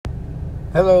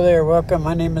Hello there, welcome.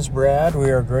 My name is Brad.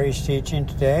 We are Grace Teaching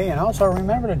today. And also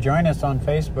remember to join us on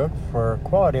Facebook for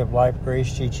Quality of Life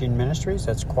Grace Teaching Ministries.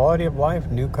 That's Quality of Life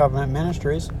New Covenant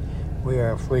Ministries. We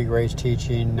are a free Grace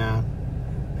Teaching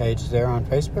page there on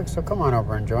Facebook, so come on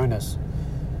over and join us.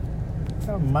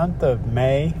 The month of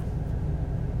May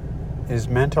is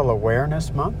Mental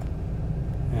Awareness Month.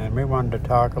 And we wanted to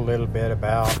talk a little bit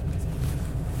about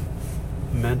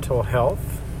mental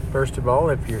health. First of all,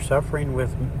 if you're suffering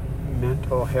with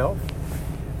mental health,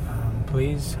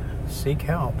 please seek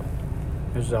help.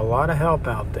 There's a lot of help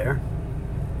out there,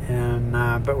 and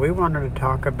but we wanted to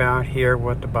talk about here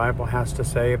what the Bible has to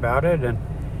say about it,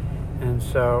 and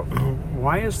so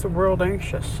why is the world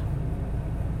anxious?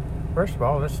 First of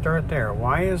all, let's start there.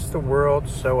 Why is the world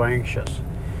so anxious?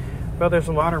 Well, there's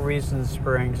a lot of reasons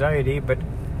for anxiety, but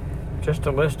just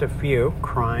to list a few.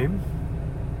 Crime.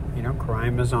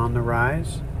 Crime is on the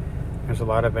rise. There's a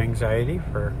lot of anxiety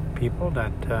for people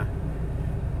that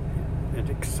it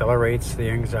accelerates the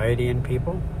anxiety in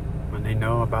people when they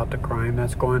know about the crime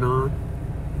that's going on.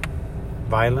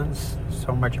 Violence,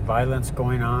 so much violence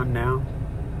going on now.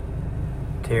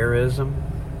 Terrorism,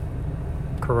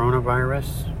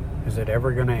 coronavirus, is it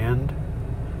ever going to end?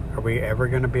 Are we ever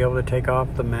going to be able to take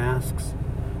off the masks?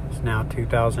 It's now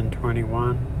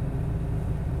 2021.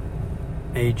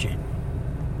 Aging.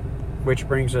 Which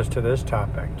brings us to this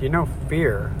topic. Do you know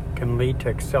fear can lead to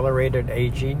accelerated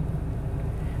aging?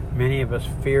 Many of us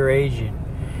fear aging.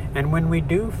 And when we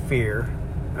do fear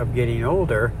of getting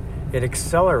older, it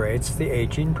accelerates the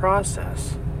aging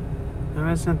process.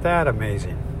 Now, isn't that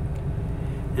amazing?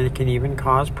 And it can even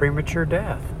cause premature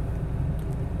death.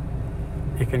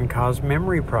 It can cause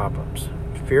memory problems.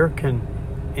 Fear can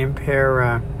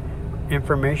impair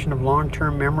information of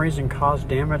long-term memories and cause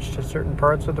damage to certain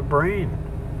parts of the brain.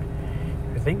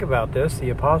 Think about this. The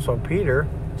Apostle Peter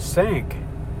sank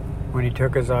when he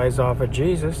took his eyes off of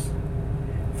Jesus.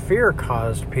 Fear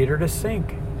caused Peter to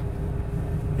sink.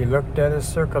 He looked at his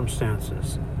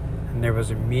circumstances, and there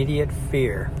was immediate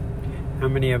fear. How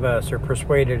many of us are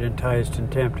persuaded, enticed,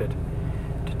 and tempted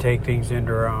to take things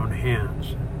into our own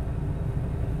hands?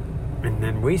 And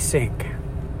then we sink.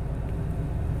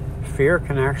 Fear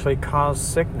can actually cause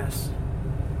sickness.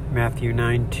 Matthew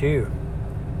 9:2.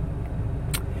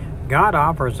 God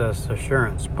offers us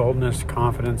assurance, boldness,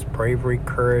 confidence, bravery,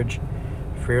 courage,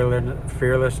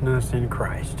 fearlessness in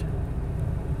Christ.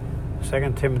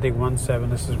 2 Timothy 1:7,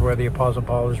 this is where the Apostle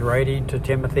Paul is writing to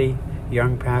Timothy,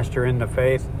 young pastor in the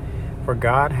faith. For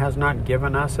God has not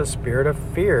given us a spirit of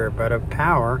fear, but of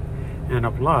power and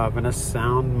of love and a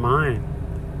sound mind.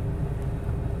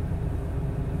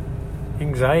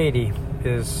 Anxiety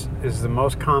is the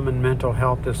most common mental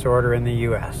health disorder in the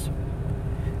U.S.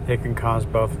 It can cause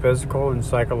both physical and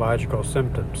psychological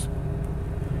symptoms.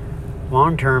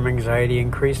 Long-term anxiety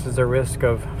increases the risk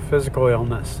of physical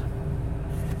illness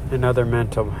and other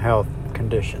mental health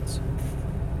conditions,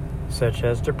 such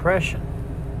as depression.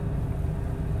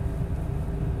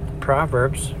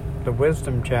 Proverbs, the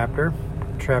wisdom chapter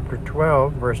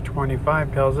 12, verse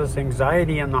 25, tells us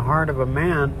anxiety in the heart of a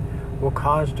man will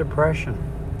cause depression.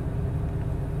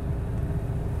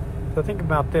 So think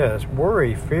about this.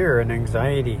 Worry, fear, and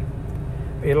anxiety.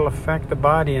 It'll affect the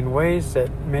body in ways that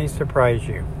may surprise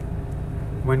you.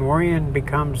 When worrying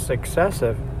becomes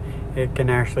excessive, it can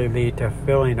actually lead to a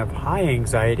feeling of high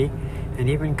anxiety and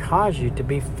even cause you to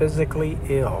be physically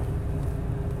ill.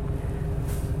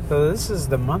 So this is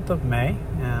the month of May,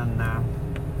 and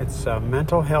it's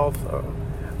Mental Health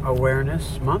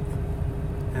Awareness Month.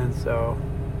 And so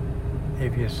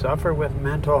if you suffer with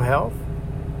mental health,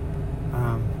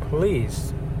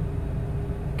 please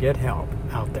get help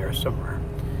out there somewhere.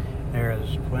 There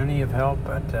is plenty of help,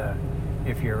 but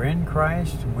if you're in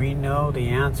Christ, we know the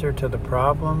answer to the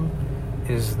problem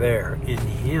is there in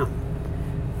Him.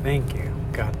 Thank you.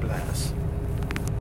 God bless.